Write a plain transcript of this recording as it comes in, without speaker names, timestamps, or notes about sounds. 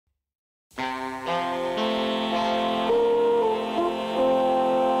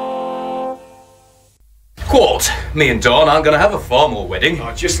Quote, me and Dawn aren't going to have a formal wedding.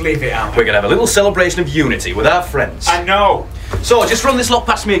 Oh, just leave it out. We're going to have a little celebration of unity with our friends. I know. So, just run this lot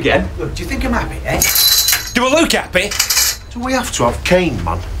past me again. Look, do you think I'm happy, eh? Do I look happy? Do we have to have cane,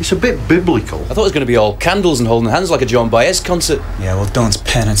 man? It's a bit biblical. I thought it was going to be all candles and holding hands like a John Baez concert. Yeah, well, Dawn's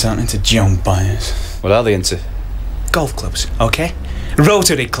parents aren't into John Baez. What are they into? Golf clubs, OK?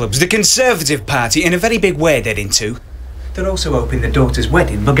 Rotary clubs, the Conservative Party, in a very big way they're into. They're also hoping their daughter's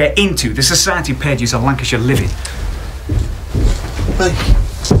wedding will get into the society pages of Lancashire Living. Hey,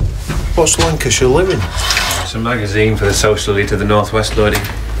 what's Lancashire Living? It's a magazine for the social elite of the Northwest, Lordy.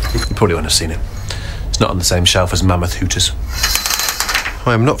 You probably won't have seen it. It's not on the same shelf as Mammoth Hooters.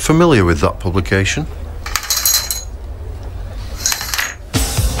 I am not familiar with that publication.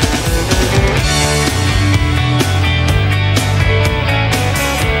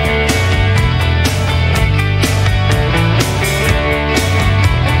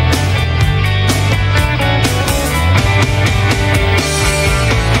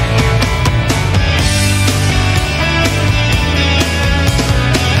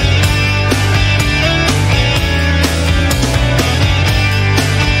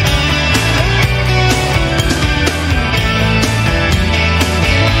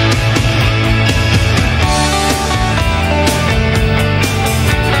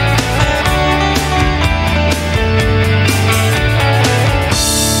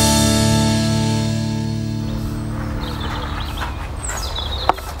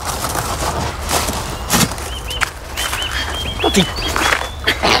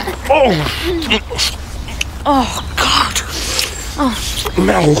 Oh, God. Oh,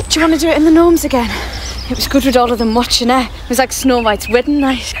 Mel. Do you want to do it in the Gnomes again? It was good with all of them watching, eh? It was like Snow White's wedding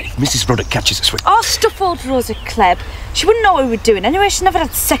night. If Mrs Ruddock catches us with... Oh, stuff old Rosa Klebb. She wouldn't know what we were doing anyway. She's never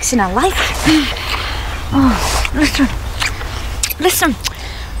had sex in her life. Oh, listen.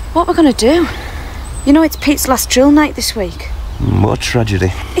 What we're going to do? You know it's Pete's last drill night this week. What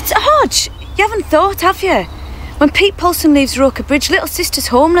tragedy. It's Hodge. You haven't thought, have you? When Pete Polson leaves Roker Bridge, little sister's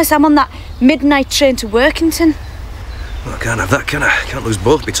homeless. I'm on that midnight train to Workington. Well, I can't have that, can I? Can't lose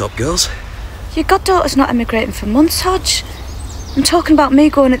both me top girls. Your goddaughter's not emigrating for months, Hodge. I'm talking about me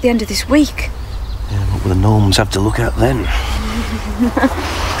going at the end of this week. Yeah, what will the Gnomes have to look at then?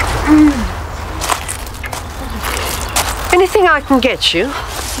 Anything I can get you?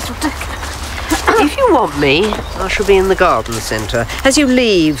 If you want me, I shall be in the garden centre. As you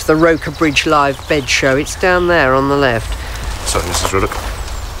leave the Roker Bridge Live bed show, it's down there on the left. Sorry, Mrs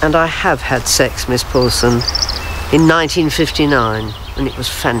Ruddock. And I have had sex, Miss Polson, in 1959, and it was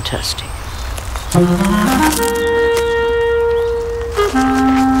fantastic.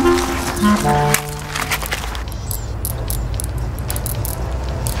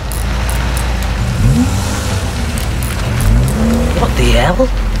 What the hell?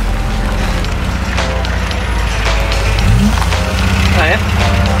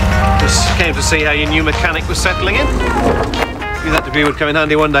 Just came to see how your new mechanic was settling in. You that debut would come in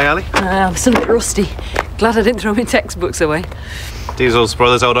handy one day, Ali. I'm still a bit rusty. Glad I didn't throw my textbooks away. Diesel's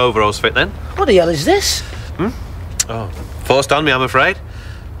brother's old overalls fit then? What the hell is this? Oh, forced on me, I'm afraid.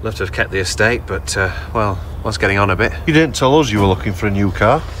 Love to have kept the estate, but, well, was getting on a bit. You didn't tell us you were looking for a new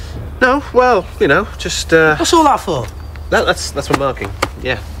car. No, well, you know, just, What's all that for? That's my marking,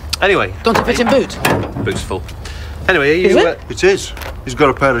 yeah. Anyway. Don't it fit in boot? Boot's full. Anyway, are you... Is it? It is. He's got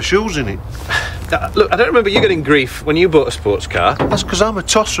a pair of shoes in it. Look, I don't remember you getting grief when you bought a sports car. That's because I'm a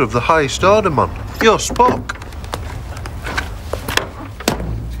tosser of the highest order, man. You're Spock.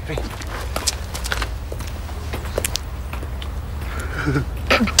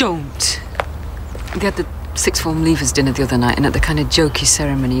 Don't. They had the sixth form leavers dinner the other night, and at the kind of jokey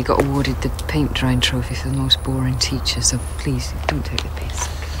ceremony you got awarded the paint drying trophy for the most boring teacher, so please, don't take the piss.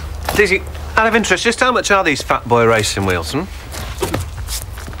 Daisy, out of interest, just how much are these fat boy racing wheels,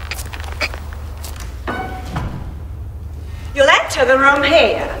 You'll enter the room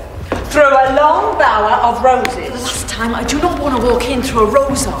here, through a long bower of roses. Last time, I do not want to walk in through a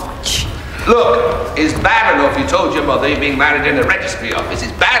rose arch. Look, it's bad enough you told your mother you're being married in a registry office.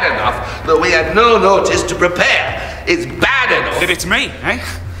 It's bad enough that we had no notice to prepare. It's bad enough... That it's me, eh?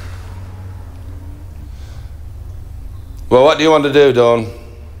 Well, what do you want to do, Dawn?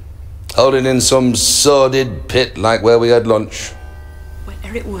 Holding in some sordid pit like where we had lunch?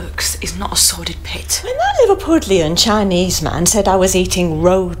 Where it works is not a sordid pit. When that Liverpudlian Chinese man said I was eating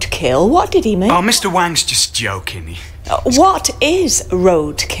roadkill, what did he mean? Oh, Mr Wang's just joking. What is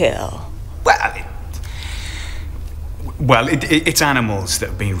roadkill? Well, it's animals that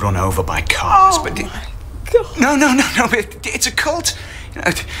have been run over by cars. Oh, but my God. No, but it's a cult. You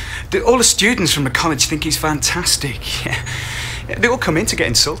know, all the students from the college think he's fantastic. Yeah. They all come in to get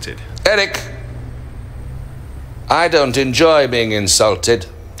insulted. Eric! I don't enjoy being insulted.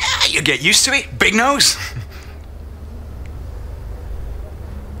 You get used to it, big nose.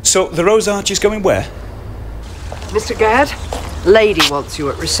 So, the Rose Arch is going where? Mr. Gadd, lady wants you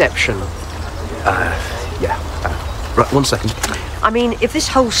at reception. Right, 1 second. I mean, if this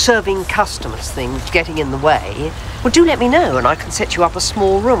whole serving customers thing's getting in the way, well, do let me know and I can set you up a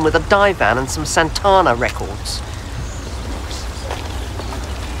small room with a divan and some Santana records.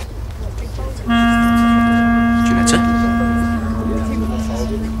 Jeanetta?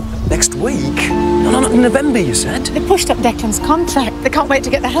 Next week? No, in November, you said? They pushed up Declan's contract. They can't wait to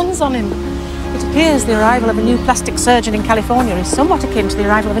get their hands on him. It appears the arrival of a new plastic surgeon in California is somewhat akin to the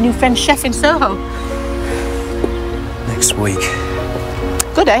arrival of a new French chef in Soho. Next week.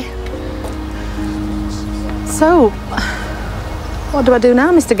 Good, eh? So, what do I do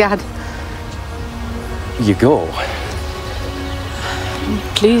now, Mr. Gadd? You go. I'm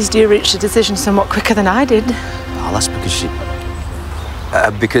pleased you reached a decision somewhat quicker than I did. Oh, that's because she...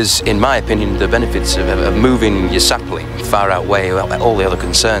 because, in my opinion, the benefits of moving your sapling far outweigh all the other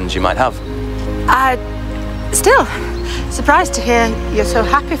concerns you might have. Still, surprised to hear you're so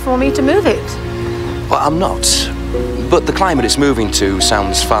happy for me to move it. Well, I'm not. But the climate it's moving to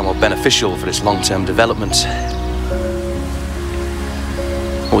sounds far more beneficial for its long-term development.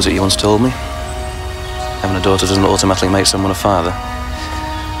 What was it you once told me? Having a daughter doesn't automatically make someone a father.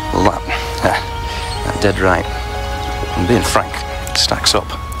 Well, that's dead right. And being frank, it stacks up.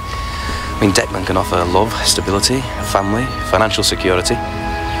 I mean, Declan can offer love, stability, family, financial security.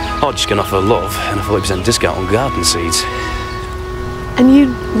 Hodge can offer love and a 40% discount on garden seeds. And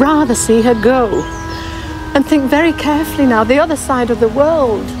you'd rather see her go. And think very carefully now, the other side of the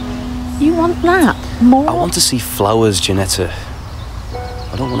world. You want that more? I want to see flowers, Jeanetta.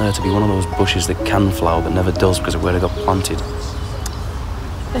 I don't want her to be one of those bushes that can flower but never does because of where it got planted.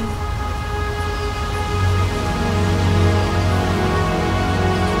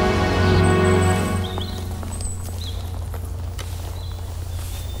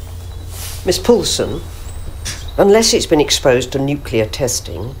 Miss Polson, unless it's been exposed to nuclear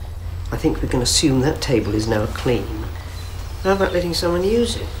testing, I think we can assume that table is now clean. How about letting someone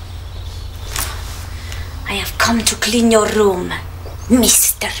use it? I have come to clean your room,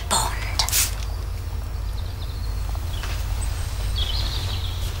 Mr. Bond.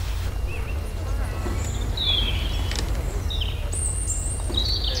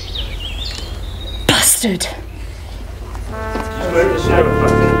 Bastard!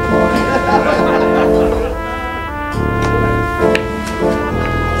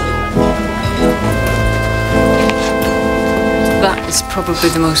 That is probably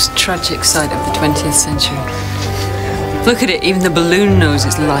the most tragic sight of the 20th century. Look at it, even the balloon knows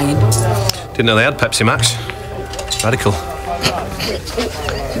it's lying. Didn't know they had Pepsi Max. It's radical.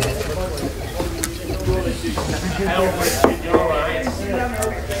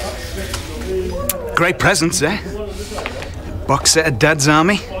 Great presents, eh? Box set of Dad's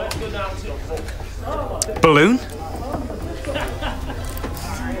Army. Balloon.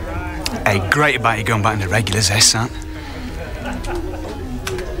 Hey, great about you going back into regulars, eh, son?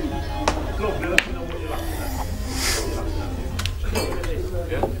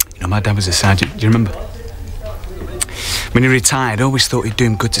 You know, my dad was a sergeant, do you remember? When he retired, I always thought he'd do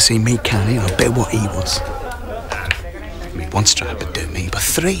him good to see me, can't he? A bit of what he was. I mean, one stripe would do me, but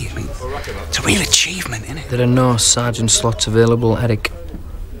three, I mean, it's a real achievement, isn't it? There are no sergeant slots available, Eric.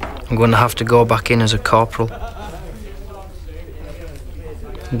 I'm going to have to go back in as a corporal.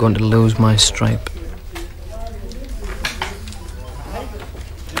 I'm going to lose my stripe.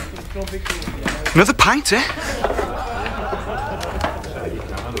 Another pint, eh?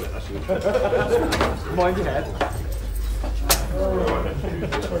 Mind your head.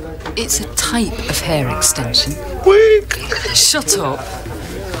 It's a type of hair extension. Wait! Shut up.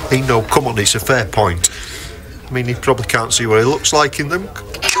 Hey, no, come on, it's a fair point. I mean, you probably can't see what he looks like in them.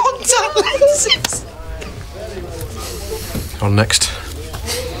 Contact lenses! On next.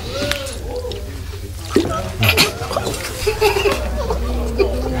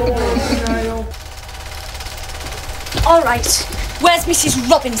 All right, where's Mrs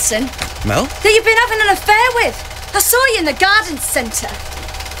Robinson? Mel? That you've been having an affair with. I saw you in the garden centre.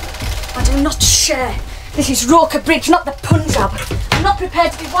 I do not share. This is Roker Bridge, not the Punjab. I'm not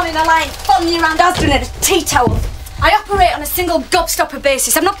prepared to be one in a line following you around Aston in a tea towel. I operate on a single gobstopper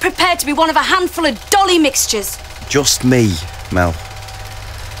basis. I'm not prepared to be one of a handful of dolly mixtures. Just me, Mel.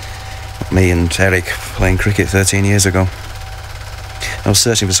 Me and Eric playing cricket 13 years ago. I was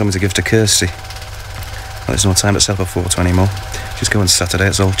searching for someone to give to Kirsty. Well, there's no time to sell her photo anymore. She's going Saturday,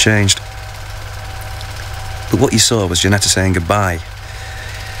 it's all changed. But what you saw was Jeanetta saying goodbye.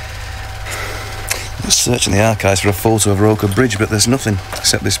 Searching the archives for a photo of Roker Bridge, but there's nothing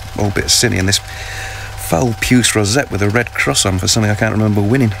except this old bit of cine and this foul puce rosette with a red cross on for something I can't remember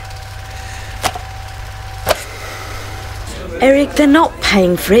winning. Eric, they're not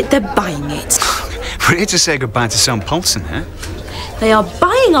paying for it, they're buying it. We're here to say goodbye to Sam Polson, eh? They are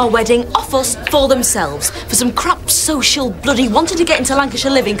buying our wedding off us for themselves, for some crap social bloody wanted to get into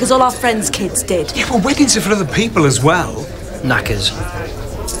Lancashire living because all our friends' kids did. Yeah, well, weddings are for other people as well. Knackers.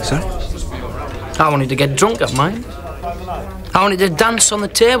 Sorry? I wanted to get drunk at mine. I wanted to dance on the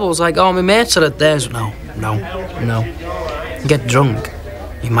tables like all my mates are at theirs. No. Get drunk,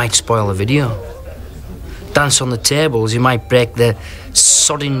 you might spoil the video. Dance on the tables, you might break the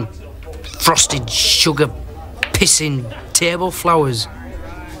sodding, frosted, sugar-pissing table flowers.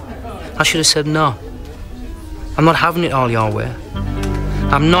 I should have said no. I'm not having it all your way.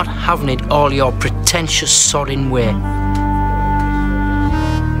 I'm not having it all your pretentious, sodding way.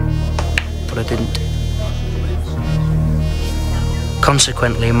 But I didn't.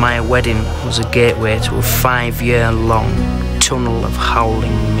 Consequently, my wedding was a gateway to a 5-year-long tunnel of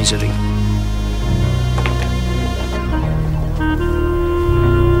howling misery.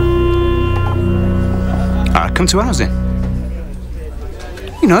 Come to ours then.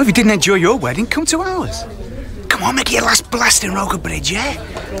 You know, if you didn't enjoy your wedding, come to ours. Come on, make it your last blast in Roker Bridge, yeah?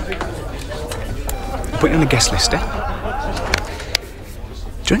 Put you on the guest list, eh?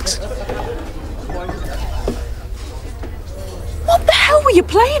 Drinks? What the hell were you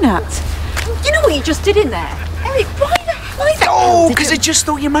playing at? You know what you just did in there? Eric, why the Oh, because I just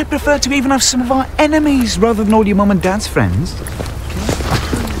thought you might prefer to even have some of our enemies rather than all your mum and dad's friends.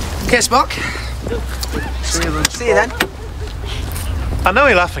 Okay, Spock. See you then. I know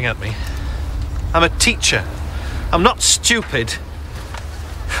you're laughing at me. I'm a teacher. I'm not stupid.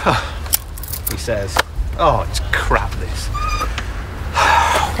 He says. Oh, it's crap, this.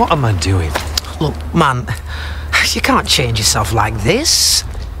 What am I doing? Look, man, you can't change yourself like this.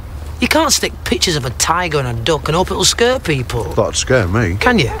 You can't stick pictures of a tiger and a duck and hope it'll scare people. That'd scare me.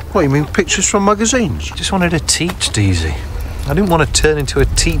 Can you? What, you mean pictures from magazines? Just wanted to teach, Deasy. I didn't want to turn into a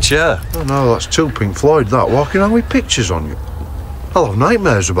teacher. Oh, no, that's too Pink Floyd, that, walking around with pictures on you. I'll have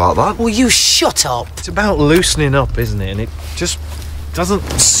nightmares about that. Will you shut up? It's about loosening up, isn't it? And it just doesn't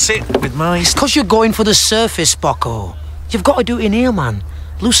sit with my... It's because you're going for the surface, Spocko. You've got to do it in here, man.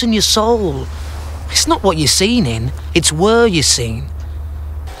 Loosen your soul. It's not what you're seen in, it's where you're seen.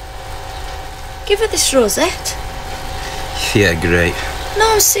 Give her this rosette. Yeah, great.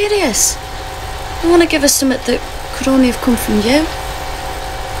 No, I'm serious. I want to give her something that could only have come from you.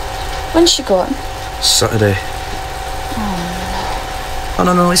 When's she going? Saturday. Oh,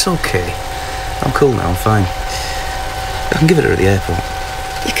 no, it's okay. I'm cool now, I'm fine. I can give it her at the airport.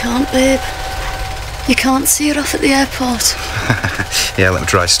 You can't, babe. You can't see her off at the airport. Yeah, let them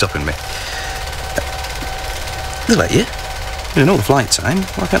try stopping me. They'll let you. You know the flight time.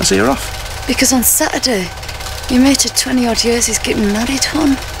 Why can't I see her off? Because on Saturday, your mate of 20-odd years is getting married,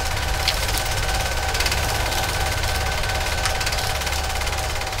 hon.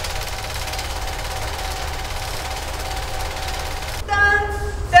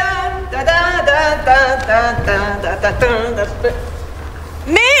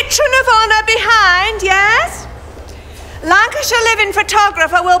 Matron of honour behind, yes? Lancashire living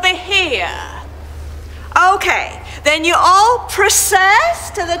photographer will be here. OK, then you all process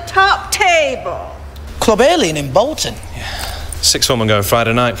to the top table. Club Alien in Bolton. Six women go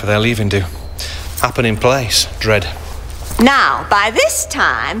Friday night for their leaving do. Happen in place. Dread. Now, by this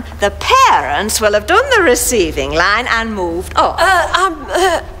time, the parents will have done the receiving line and moved up.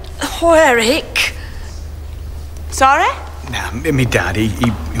 Eric. Sorry? Nah, me dad, he...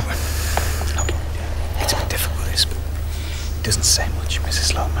 It's a bit difficult, this, but he doesn't say much,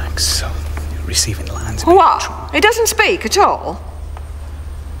 Mrs Lomax, so receiving lines... What? He doesn't speak at all?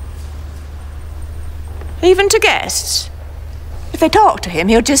 Even to guests? If they talk to him,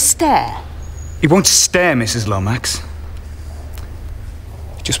 he'll just stare. He won't stare, Mrs Lomax.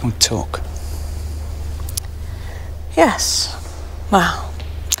 He just won't talk. Yes. Well,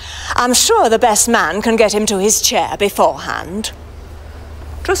 I'm sure the best man can get him to his chair beforehand.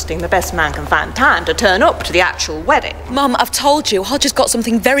 Trusting the best man can find time to turn up to the actual wedding. Mum, I've told you, Hodge has got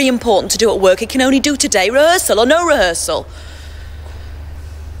something very important to do at work. He can only do today, rehearsal or no rehearsal.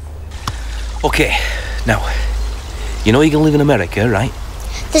 OK, now, you know you're going to live in America, right?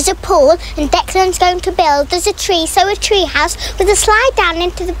 There's a pool and Declan's going to build. There's a tree, so a tree house with a slide down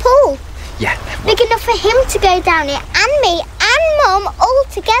into the pool. Yeah. Big enough for him to go down it, and me, and Mum, all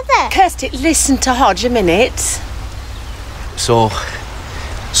together. Kirsty, listen to Hodge a minute. So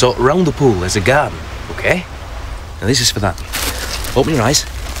round the pool there's a garden, OK? Now this is for that. Open your eyes.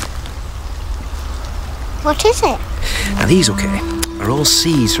 What is it? Now these, okay, are all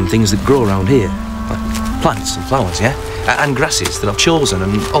seeds from things that grow around here. Like plants and flowers, yeah? And grasses that I've chosen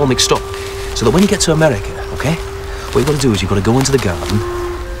and all mixed up. So that when you get to America, okay, what you've got to do is you've got to go into the garden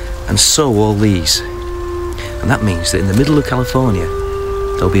and sow all these. And that means that in the middle of California,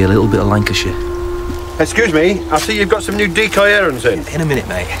 there'll be a little bit of Lancashire. Excuse me, I see you've got some new decoy errands in. In a minute,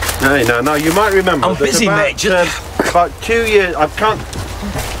 mate. No, you might remember. I'm busy, mate. About 2 years, I can't...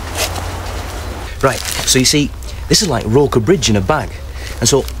 Right, so you see, this is like Roker Bridge in a bag. And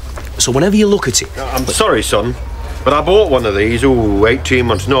so whenever you look at it... I'm sorry, son, but I bought one of these, 18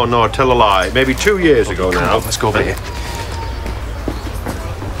 months, no, I tell a lie, maybe 2 years ago now. Let's go over here.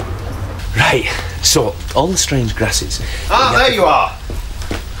 Right, so, all the strange grasses... there you are.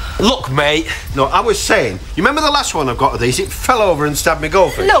 Look, mate. No, I was saying, you remember the last one I got of these? It fell over and stabbed me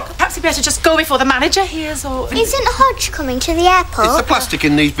goldfish. Look, perhaps we better just go before the manager hears or... Isn't Hodge coming to the airport? It's the plastic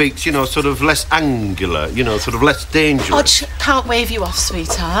in these beaks, you know, sort of less angular, you know, sort of less dangerous. Hodge can't wave you off,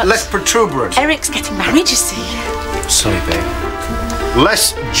 sweetheart. Less protuberant. Eric's getting married, you see. Sorry, babe.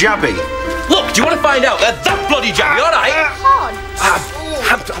 Less jabby. Look, do you want to find out? They're that bloody jabby, all right?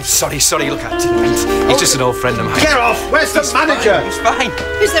 I'm sorry, look at it. He's just an old friend of mine. Get off! Where's the manager? He's fine.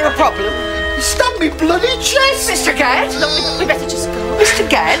 Is there a problem? You stabbed me bloody chest! Mr. Gad? Look, we better just go. Mr.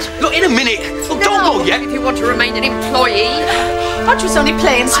 Gad? Look, in a minute. Look, don't go yet. If you want to remain an employee. Hodge was only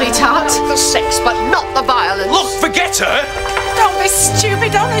playing, sweetheart. The sex, but not the violence. Look, forget her. Don't be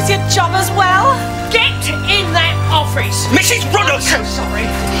stupid. Don't lose your job as well. Get in that office. Mrs. Ruddock! I'm so sorry.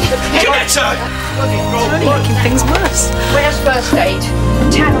 Jeanetta! Only making things worse. Where's first aid?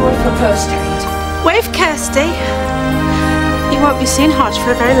 Tanwood for first aid. Wave Kirsty. You won't be seeing Hodge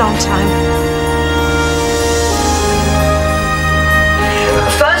for a very long time.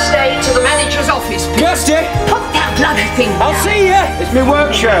 First aid to the manager's office. Kirsty! Put that bloody thing down. I'll see you! It's my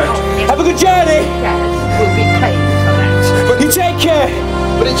work shirt. Have a good journey! We'll be paying for that. But you take care!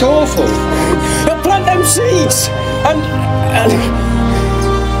 But it's awful. Plant them seeds! And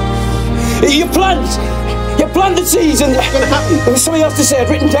you plant the seeds and... What's going to happen? There's something else to say, I've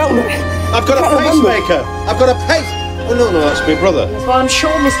written down. I've got a pacemaker. I've got a pace... Oh, no, that's my brother. Well, I'm sure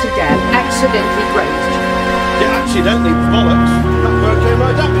Mr. Gad accidentally grazed. Yeah, accidentally, bollocks. That word came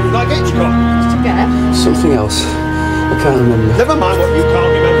right up. It was like Hitchcock. Mr. Gad? Something else. I can't remember. Never mind what you can't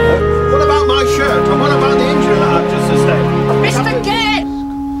remember. What about my shirt? And what about the injury that I've just sustained? Mr. Gad!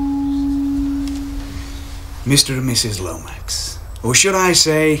 Mr. and Mrs. Lomax. Or should I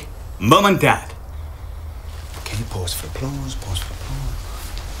say, Mum and Dad. Okay, pause for applause, pause for applause.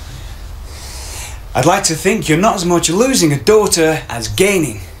 I'd like to think you're not as much losing a daughter as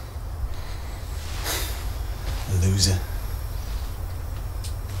gaining. A loser.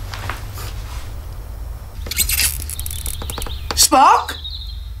 Spock?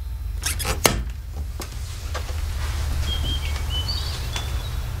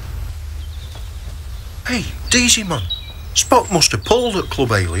 Hey, Daisy man. Spock must have pulled at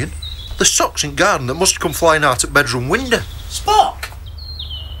Club Alien. The socks in garden that must have come flying out at bedroom window. Spock?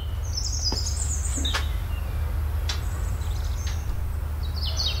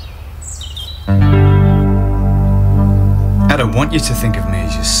 I don't want you to think of me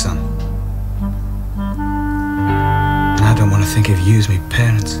as your son. And I don't want to think of you as my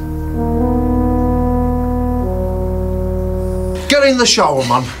parents. Get in the shower,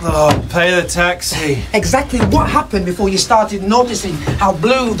 man. Oh, pay the taxi. Exactly what happened before you started noticing how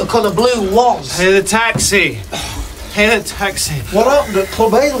blue the colour blue was? Pay the taxi. Pay the taxi. What happened at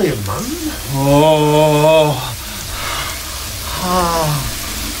Club Alien, man?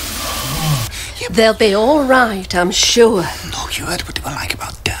 They'll be all right, I'm sure. No, you heard what they were like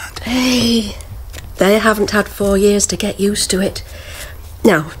about Dad. Hey, they haven't had 4 years to get used to it.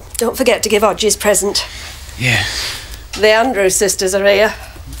 Now, don't forget to give Hodge his present. Yeah. The Andrews sisters are here.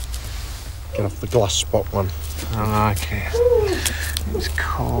 Get off the glass, Spot, man. Oh, okay. It's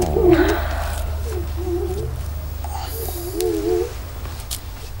cold.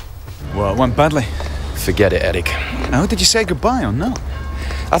 Well, it went badly. Forget it, Eric. Now, did you say goodbye or no?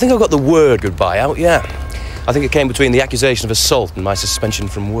 I think I've got the word goodbye out, yeah. I think it came between the accusation of assault and my suspension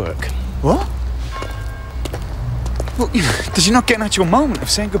from work. What? Well, did you not get an actual moment of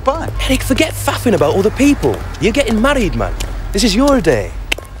saying goodbye? Eric, forget faffing about other people. You're getting married, man. This is your day.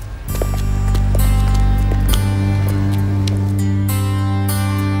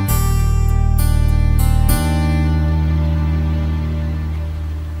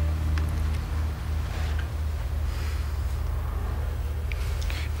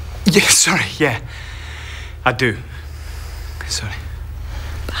 Yeah, sorry, yeah. I do. Sorry.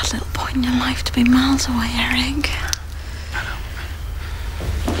 Bad little point in your life to be miles away, Eric.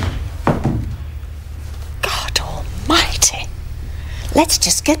 Let's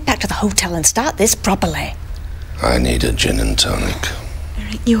just get back to the hotel and start this properly. I need a gin and tonic.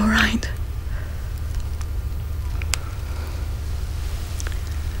 Eric, you all right?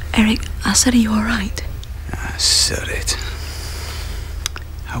 Eric, I said, are you all right? I said it.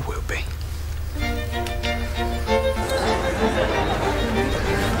 I will be.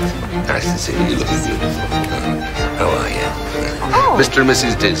 Nice to see you. You're looking beautiful. How are you? Oh. Mr. and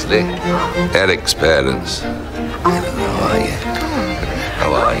Mrs. Disley, Eric's parents. How are you?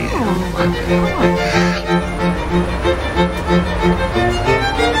 How are you?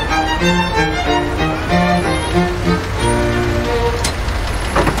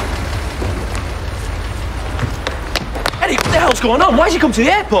 Eddie, what the hell's going on? Why's he come to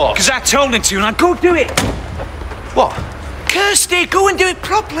the airport? Because I told him to, and I'd go do it. What? Kirsty, go and do it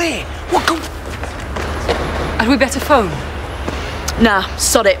properly. What, go... Had we better phone? Nah,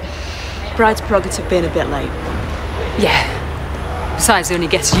 sod it. Bride's prerogative being a bit late. Yeah. Besides, the only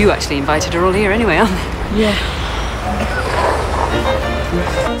guests you actually invited are all here anyway, aren't they? Yeah.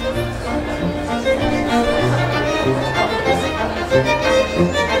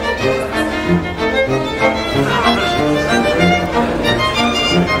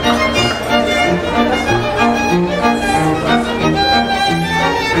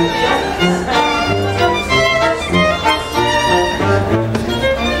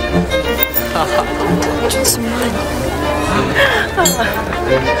 Just some wine.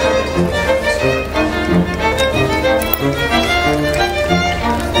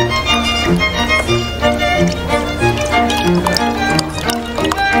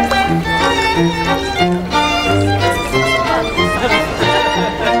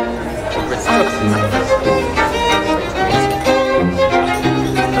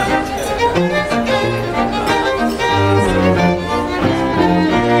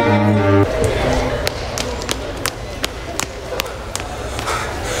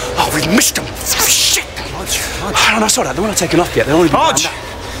 Oh, no, sorry, they weren't taken off yet. They've only been Hodge!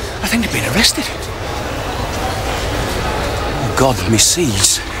 I think they've been arrested. Oh, God, me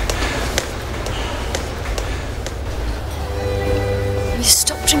sees. You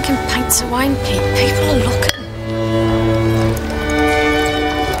stop drinking pints of wine, Pete. People are looking.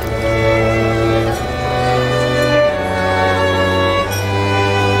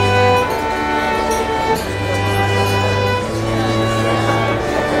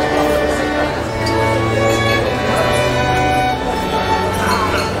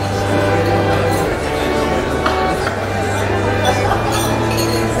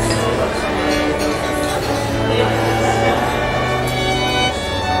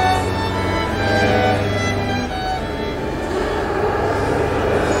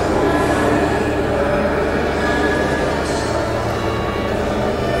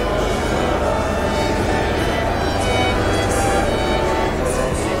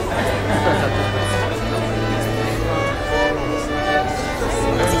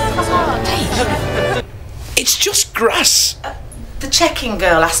 It's just grass. The checking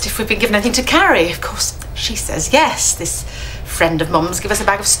girl asked if we've been given anything to carry. Of course, she says yes. This friend of Mum's gave us a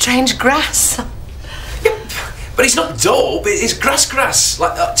bag of strange grass. Yeah, but it's not dope. It's grass.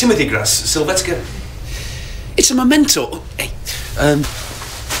 Like Timothy grass, Sylvetica. It's a memento. Hey,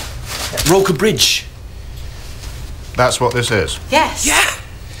 Roker Bridge. That's what this is? Yes.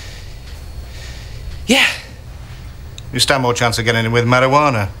 Yeah. You stand more chance of getting in with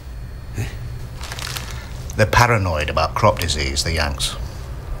marijuana. They're paranoid about crop disease, the Yanks.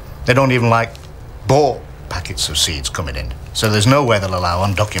 They don't even like bought packets of seeds coming in, so there's no way they'll allow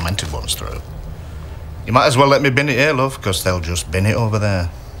undocumented ones through. You might as well let me bin it here, love, because they'll just bin it over there.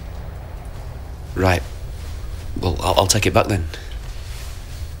 Right. Well, I'll take it back then.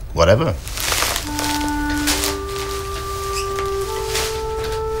 Whatever.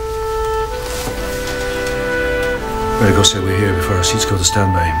 Better go say we're here before our seats go to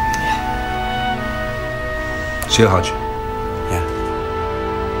standby. See you, Hodge. Yeah.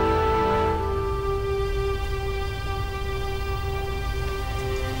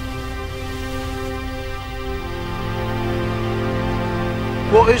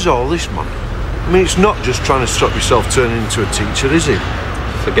 What is all this, man? I mean, it's not just trying to stop yourself turning into a teacher, is it?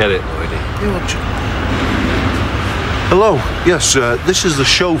 Forget it, Lloydie. Hello. Yes, this is the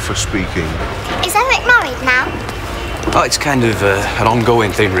chauffeur speaking. Is Eric married now? Oh, it's kind of an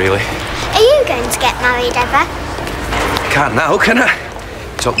ongoing thing, really. Are you going to get married ever? Can't now, can I?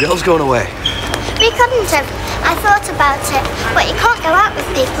 Top girl's going away. We couldn't have. I thought about it, but you can't go out with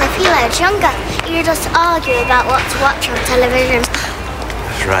people if you're loads younger. You just argue about what to watch on television.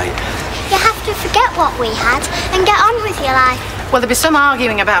 That's right. You have to forget what we had and get on with your life. Well, there'll be some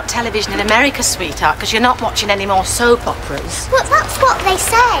arguing about television in America, sweetheart, because you're not watching any more soap operas. Well, that's what they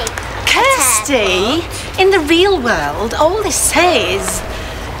say. Kirsty, in the real world, all they say is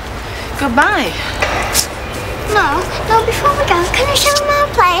goodbye. No, before we go, can I show them how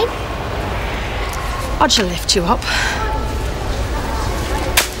to play? Hodge will lift you up.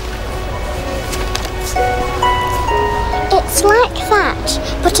 It's like that,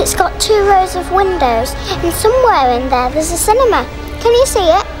 but it's got 2 rows of windows, and somewhere in there's a cinema. Can you see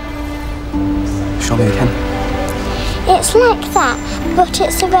it? Show me again. It's like that, but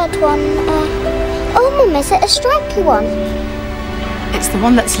it's a red one. Oh, Mum, is it a stripy one? It's the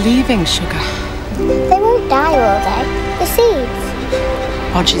one that's leaving, Sugar. They won't die, will they? The seeds.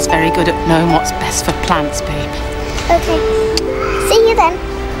 Hodge is very good at knowing what's best for plants, babe. Okay. See you then.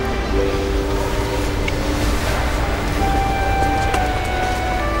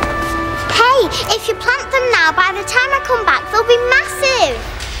 If you plant them now, by the time I come back, they'll be massive.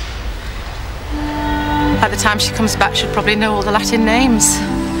 By the time she comes back, she'll probably know all the Latin names.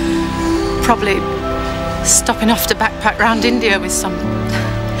 Probably stopping off to backpack round India with some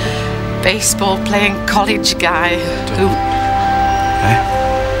baseball-playing college guy who...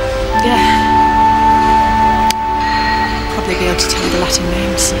 Yeah. Probably be able to tell you the Latin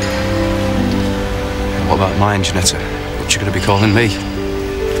names. What about mine, Jeanetta? What you going to be calling me?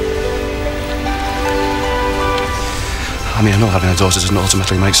 I mean, I know having a daughter doesn't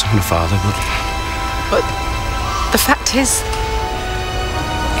ultimately make someone a father, but the fact is,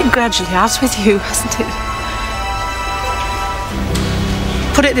 it gradually has with you, hasn't it?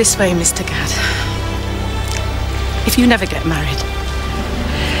 Put it this way, Mr. Gadd. If you never get married,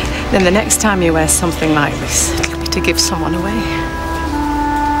 then the next time you wear something like this, it'll be to give someone away.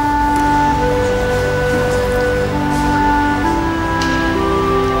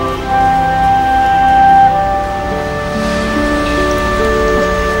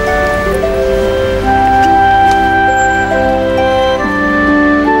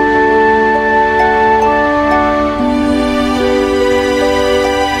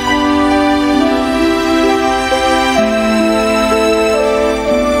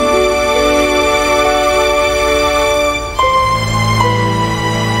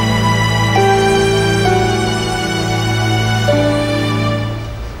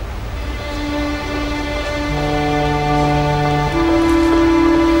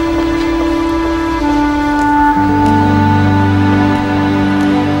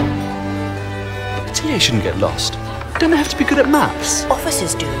 Shouldn't get lost. Don't they have to be good at maths?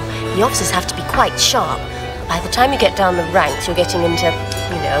 Officers do. The officers have to be quite sharp. By the time you get down the ranks, you're getting into,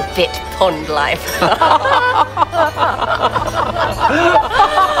 you know, bit pond life.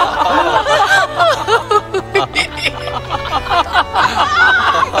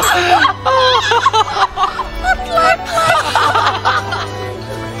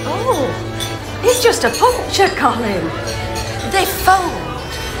 Oh, it's just a puncture, Colin. They fold.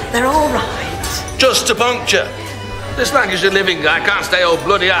 They're all right. Just a puncture. This Lancashire living guy can't stay all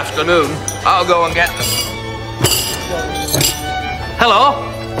bloody afternoon. I'll go and get them. Hello?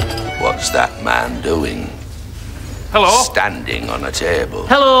 What's that man doing? Hello? Standing on a table.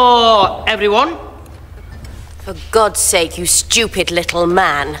 Hello, everyone. For God's sake, you stupid little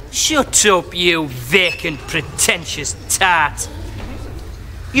man. Shut up, you vacant, pretentious tart.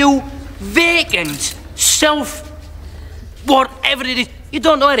 You vacant, whatever it is. You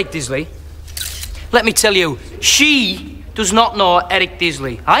don't know Eric Disley? Let me tell you, she does not know Eric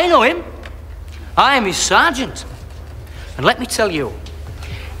Disley. I know him. I am his sergeant. And let me tell you,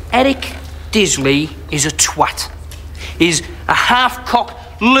 Eric Disley is a twat. He's a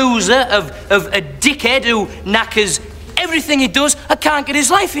half-cocked loser of a dickhead who knackers everything he does and can't get his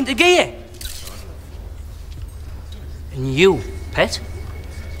life into gear. And you, pet,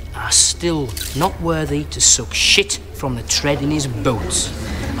 are still not worthy to suck shit from the tread in his boots.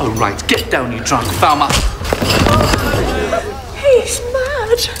 All right, get down, you drunk farmer. He's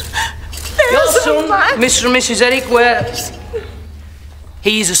mad. Your son, Mr. and Mrs. Eric,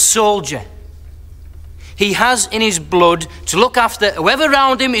 he's a soldier. He has in his blood to look after whoever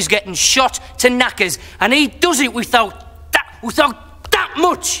around him is getting shot to knackers, and he does it without that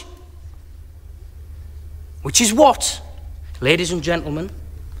much. Which is what, ladies and gentlemen,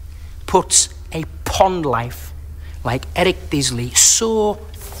 puts a pond life like Eric Disley so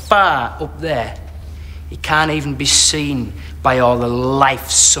far up there, he can't even be seen by all the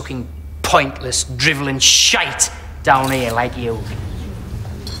life-sucking, pointless, drivelling shite down here like you.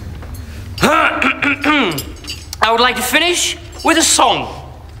 I would like to finish with a song.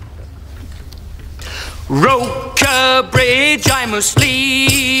 Roker Bridge, I must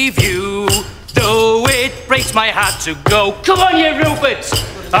leave you, though it breaks Rupert's my hat to go. Come on, you Ruperts!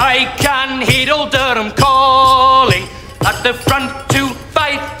 I can hear old Durham calling at the front to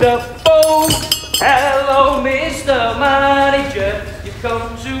fight the foe. Hello, Mr. Manager, you've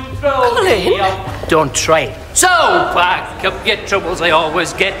come to throw me out. Don't try it. So pack up your troubles, I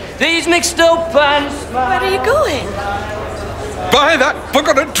always get these mixed up and smile. Where are you going? Buy that, we're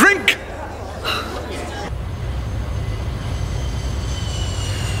gonna drink!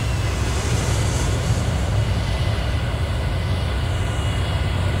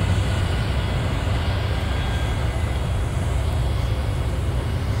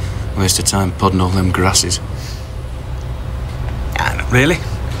 Waste of time podding all them grasses. Ah, not really.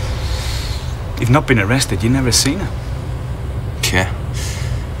 You've not been arrested, you've never seen her. Yeah.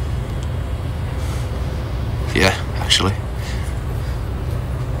 Yeah, actually.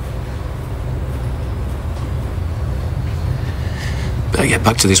 Better get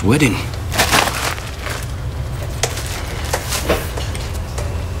back to this wedding.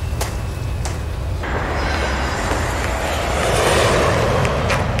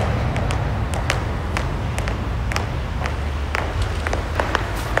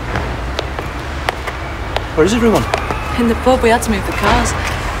 Where is everyone? In the pub, we had to move the cars.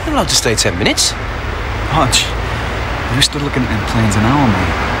 You're allowed to stay 10 minutes. Hodge, you stood looking at them planes an hour,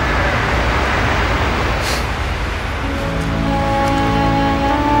 mate.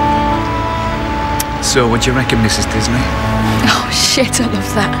 So, what do you reckon, Mrs Disney? Oh, shit, I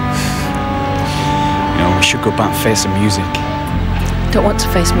love that. You know, we should go back and face the music. Don't want to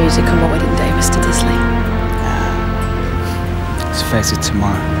face music on my wedding day, Mr Disley. Let's face it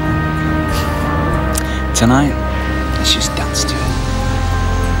tomorrow. Tonight, let's just dance to it.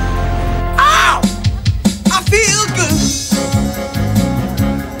 Ow! I feel good.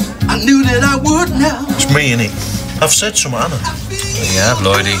 I knew that I would now. It's me, innit? I've said some, Anna. You have,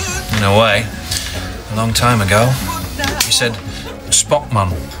 Lloydie, in a way. A long time ago. You said, Spockman,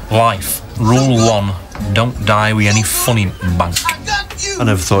 life, rule 1, don't die with any funny bank. I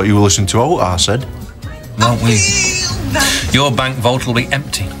never thought you would listen to what I said. Won't we? Your bank vault will be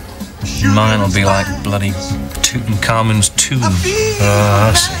empty. Mine will be like bloody Tutankhamun's tomb.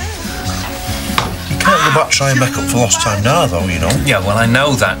 I see. You can't go back trying back up for lost time now, though, you know. Yeah, well, I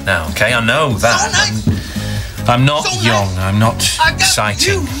know that now, okay? I know that. I'm not young, I'm not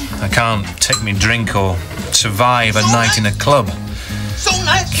exciting. I can't take me drink or survive a night in a club.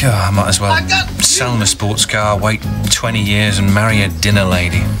 God, I might as well sell my sports car, wait 20 years and marry a dinner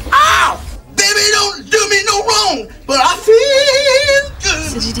lady. Ow! Baby, don't do me no wrong, but I feel good.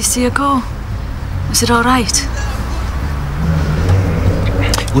 So did you see her go? Was it all right?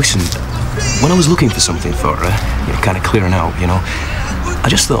 Listen, when I was looking for something for her, you know, kind of clearing out, you know, I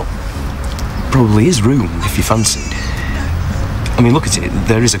just thought, probably is room if you fancied. I mean, look at it,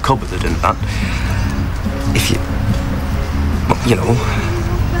 there is a cupboard and that. If you, well, you know.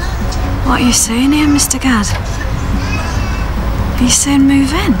 What are you saying here, Mr Gadd? Are you saying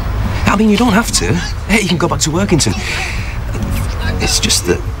move in? I mean, you don't have to. Hey, you can go back to Workington. It's just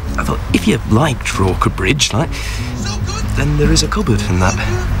that I thought if you liked Roker Bridge, like, then there is a cupboard and that.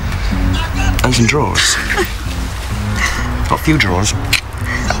 And some drawers. Got a few drawers.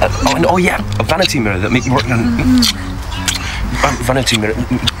 Oh yeah, a vanity mirror that make more. Vanity mirror.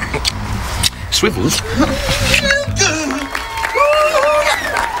 Swivels.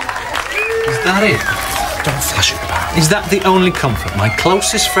 Is that it? Don't flash it about. Is that the only comfort my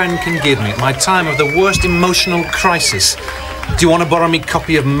closest friend can give me at my time of the worst emotional crisis? Do you want to borrow me a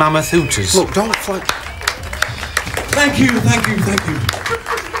copy of Mammoth Hooters? Look, don't flash. Thank you.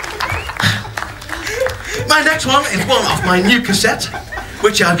 My next one is one off my new cassette,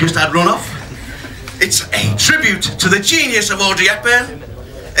 which I've just had run off. It's a tribute to the genius of Audrey Hepburn,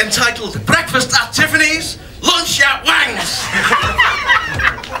 entitled Breakfast at Tiffany's, Lunch at Wang's.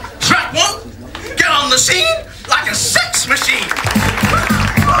 Track 1, get on the scene like a sex machine.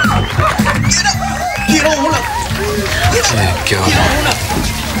 Get on up. Dear God.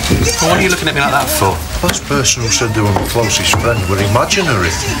 What are you looking at me like that for? Last person who said they were my closest friend were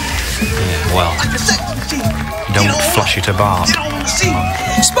imaginary. Yeah, well, don't flush it about.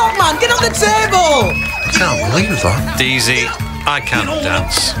 Spockman, get on the table. I can't believe that. Daisy, I can't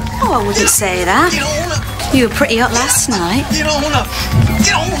dance. Oh, I wouldn't say that. You were pretty hot last night. Get on up.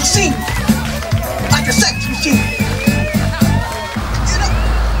 Get on the scene like a sex machine.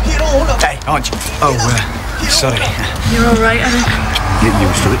 Get on up. Hey, Hodge. Oh, sorry. You're all right, Adam. Get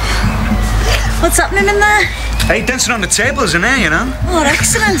used to it. What's happening in there? Hey, dancing on the tables in there, you know. Oh,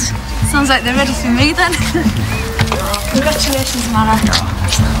 excellent. Sounds like they're ready for me then. Congratulations, Mara.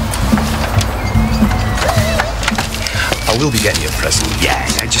 I will be getting you a present. Yeah,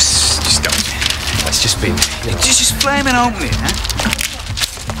 just don't. Let's just be doing? Just flaming home with it, huh?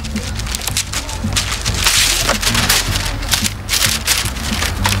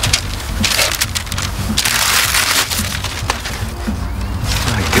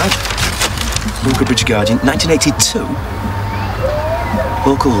 Local Bridge Guardian, 1982.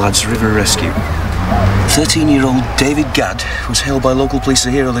 Local lads, river rescue. 13-year-old David Gadd was hailed by local police as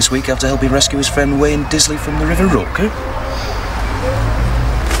a hero this week after helping rescue his friend Wayne Disley from the River Roker.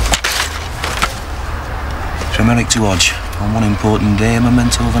 From Eric to Hodge, on one important day, a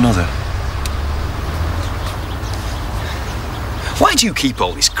memento of another. Why do you keep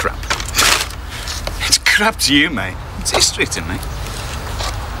all this crap? It's crap to you, mate. It's history to me.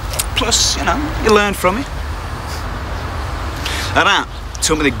 Plus, you know, you learn from it. And that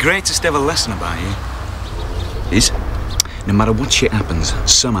taught me the greatest ever lesson about you. Is, no matter what shit happens,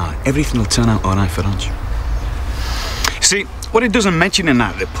 somehow everything will turn out all right for Hodge. See, what it doesn't mention in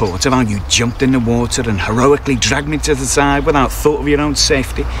that report of how you jumped in the water and heroically dragged me to the side without thought of your own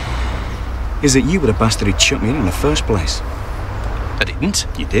safety is that you were the bastard who chucked me in the first place. I didn't.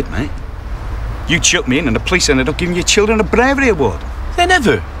 You did, mate. You chucked me in and the police ended up giving your children a bravery award. They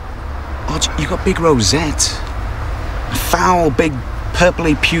never. Hodge, you got big rosette. A foul, big,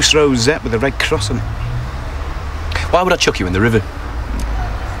 purpley puce rosette with a red cross on it. Why would I chuck you in the river?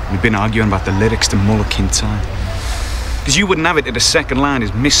 We've been arguing about the lyrics to Muller Kintyre. Because you wouldn't have it that the second line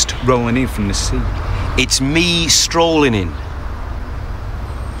is mist rolling in from the sea. It's me strolling in.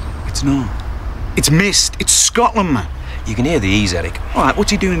 It's not. It's mist. It's Scotland, man. You can hear the ease, Eric. All right,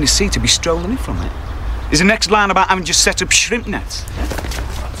 what's he doing in the sea to be strolling in from it? Is the next line about having just set up shrimp nets?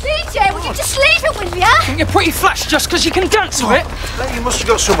 DJ, would you just leave it with you? Think you're pretty flash just because you can dance to it? You must have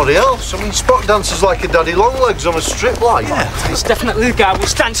got somebody else. I mean, Spock dances like a daddy longlegs on a strip like that. It's definitely the guy who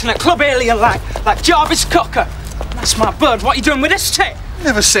was dancing at Club Alien like Jarvis Cocker. That's my bird. What are you doing with this tit?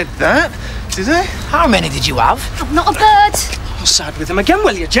 Never said that, did I? How many did you have? I'm not a bird. I'll side with him again,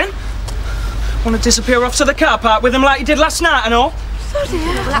 will you, Jen? Want to disappear off to the car park with him like you did last night and all?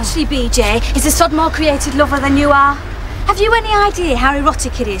 Well, actually, BJ is a sod more creative lover than you are. Have you any idea how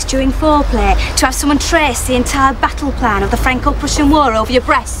erotic it is during foreplay to have someone trace the entire battle plan of the Franco-Prussian War over your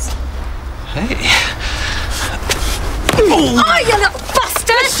breasts? Hey. Oh, you little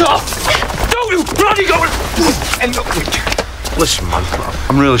bastard! Piss off! Don't you bloody go and look. Listen, man,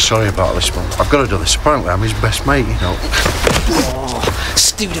 I'm really sorry about this, man. I've got to do this. Apparently, I'm his best mate, you know. Oh,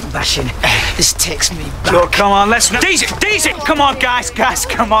 student bashing. This takes me back. Look, come on, let's not... Daisy! Come on, guys,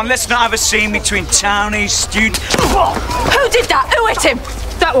 come on. Let's not have a scene between townies, students... Who did that? Who hit him?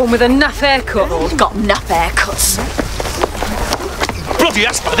 That one with a naff haircut. Oh, he's got naff haircuts. Bloody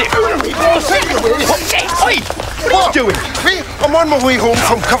ass, buddy! What are you doing? Me? I'm on my way home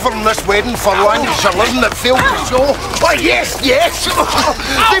from covering this wedding for Lancashire Living at Field Show. Why, yes!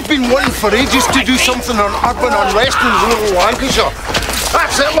 They've been wanting for ages to do something on urban unrest in rural Lancashire.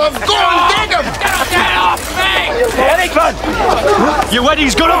 That's it, love. Go on, dig him! Get off me! Declan! Your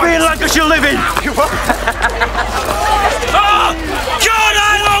wedding's gonna be in Lancashire Living! Oh, God,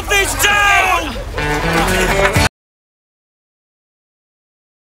 I love this town!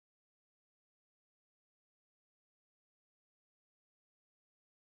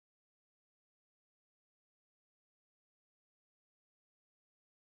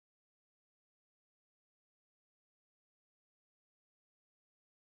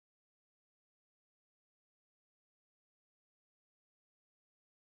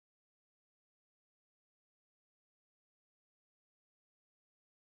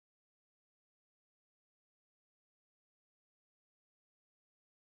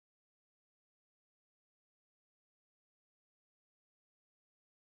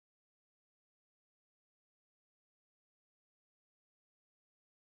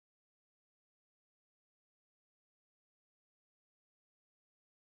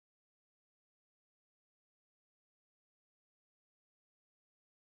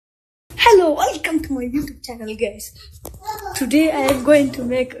 Hello, welcome to my YouTube channel, guys. Today I am going to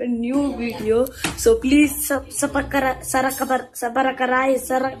make a new video, so please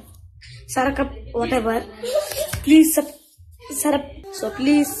whatever. Please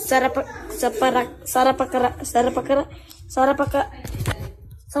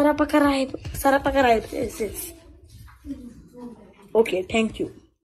Okay, thank you.